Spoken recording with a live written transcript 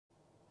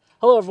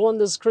Hello everyone,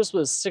 this is Chris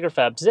with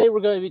StickerFab. Today we're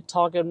going to be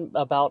talking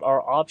about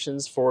our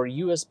options for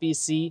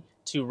USB-C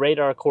to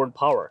radar cord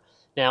power.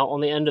 Now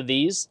on the end of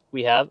these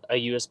we have a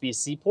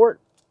USB-C port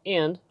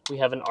and we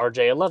have an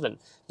RJ-11.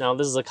 Now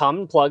this is a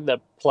common plug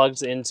that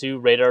plugs into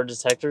radar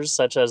detectors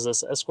such as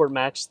this Escort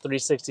Max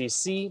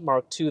 360C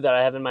Mark II that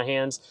I have in my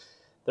hands.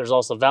 There's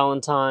also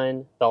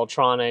Valentine,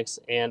 Beltronics,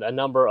 and a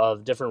number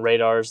of different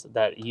radars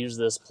that use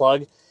this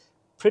plug.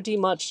 Pretty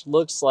much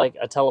looks like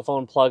a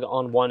telephone plug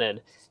on one end.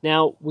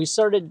 Now we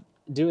started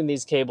doing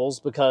these cables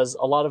because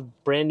a lot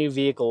of brand new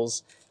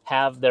vehicles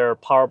have their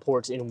power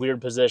ports in weird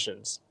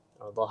positions.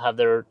 They'll have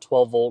their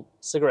 12-volt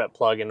cigarette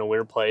plug in a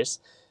weird place,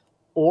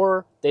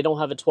 or they don't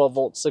have a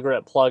 12-volt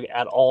cigarette plug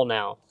at all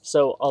now.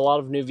 So a lot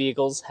of new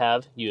vehicles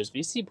have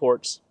USB-C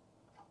ports.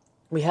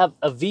 We have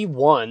a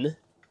V1,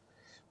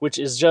 which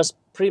is just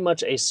pretty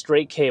much a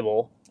straight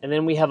cable, and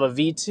then we have a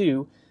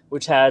V2,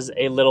 which has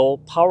a little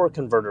power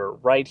converter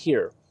right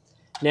here.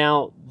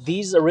 Now,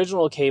 these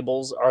original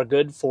cables are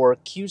good for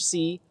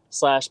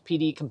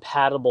QC/PD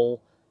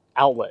compatible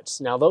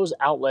outlets. Now, those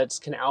outlets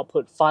can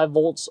output 5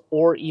 volts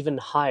or even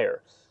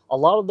higher. A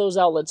lot of those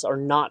outlets are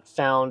not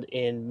found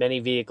in many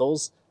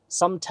vehicles.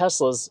 Some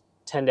Teslas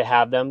tend to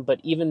have them, but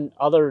even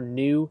other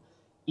new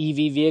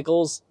EV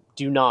vehicles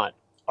do not.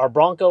 Our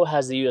Bronco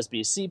has the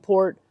USB-C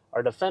port,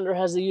 our Defender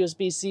has the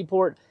USB-C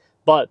port,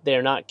 but they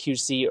are not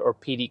QC or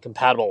PD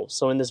compatible.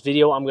 So in this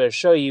video, I'm going to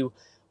show you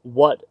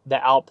what the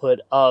output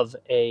of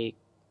a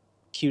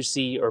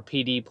QC or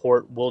PD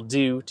port will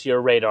do to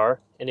your radar,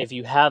 and if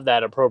you have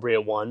that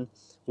appropriate one,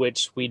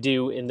 which we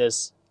do in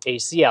this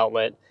AC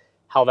outlet,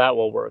 how that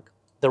will work.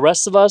 The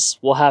rest of us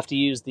will have to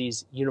use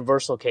these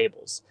universal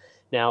cables.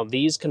 Now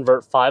these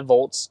convert 5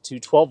 volts to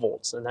 12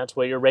 volts, and that's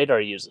what your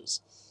radar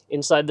uses.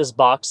 Inside this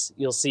box,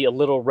 you'll see a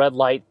little red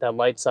light that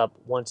lights up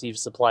once you've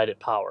supplied it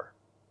power.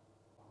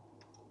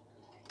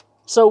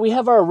 So we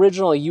have our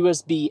original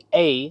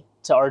USB-A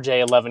to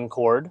RJ-11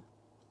 cord.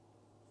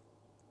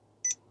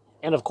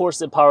 And of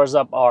course it powers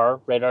up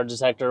our radar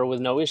detector with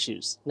no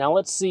issues. Now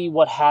let's see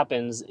what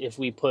happens if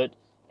we put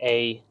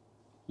a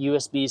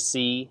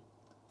USB-C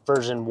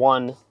version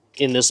 1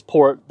 in this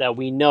port that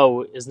we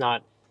know is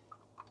not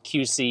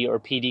QC or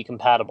PD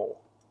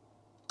compatible.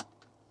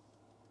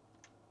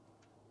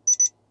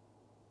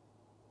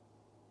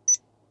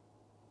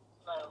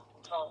 Low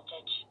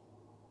voltage.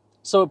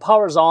 So it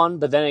powers on,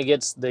 but then it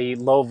gets the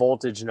low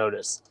voltage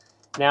notice.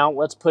 Now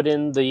let's put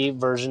in the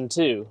version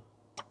 2.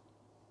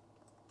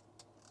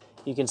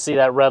 You can see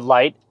that red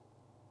light.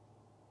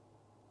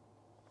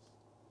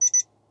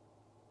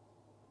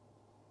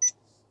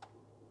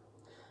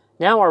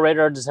 Now our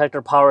radar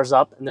detector powers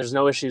up and there's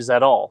no issues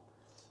at all.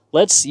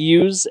 Let's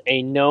use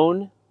a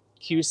known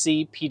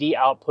QC PD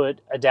output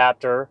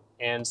adapter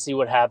and see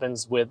what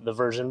happens with the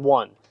version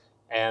 1.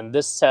 And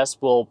this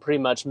test will pretty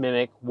much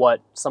mimic what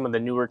some of the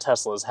newer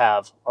Teslas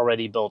have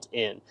already built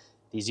in.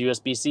 These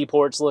USB-C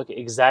ports look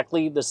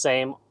exactly the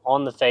same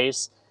on the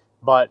face,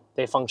 but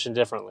they function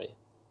differently.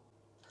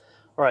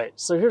 Alright,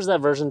 so here's that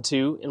version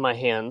 2 in my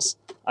hands.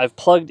 I've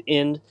plugged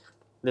in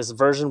this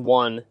version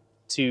 1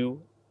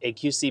 to a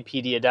QC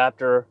PD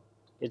adapter.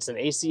 It's an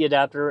AC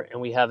adapter, and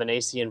we have an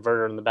AC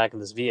inverter in the back of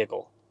this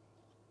vehicle.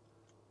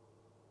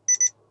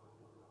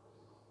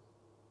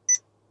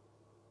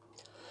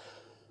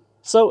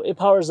 So it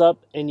powers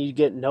up and you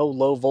get no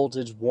low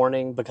voltage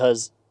warning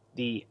because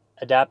the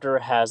adapter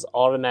has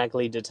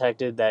automatically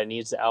detected that it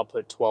needs to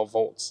output 12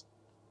 volts.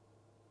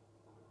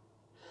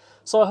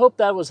 So I hope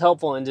that was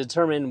helpful in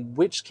determining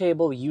which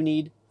cable you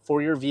need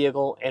for your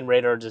vehicle and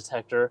radar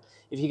detector.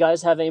 If you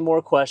guys have any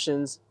more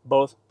questions,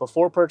 both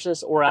before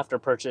purchase or after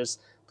purchase,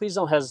 please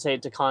don't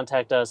hesitate to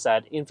contact us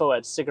at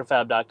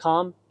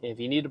info@stickerfab.com. If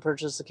you need to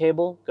purchase a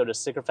cable, go to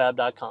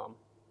stickerfab.com.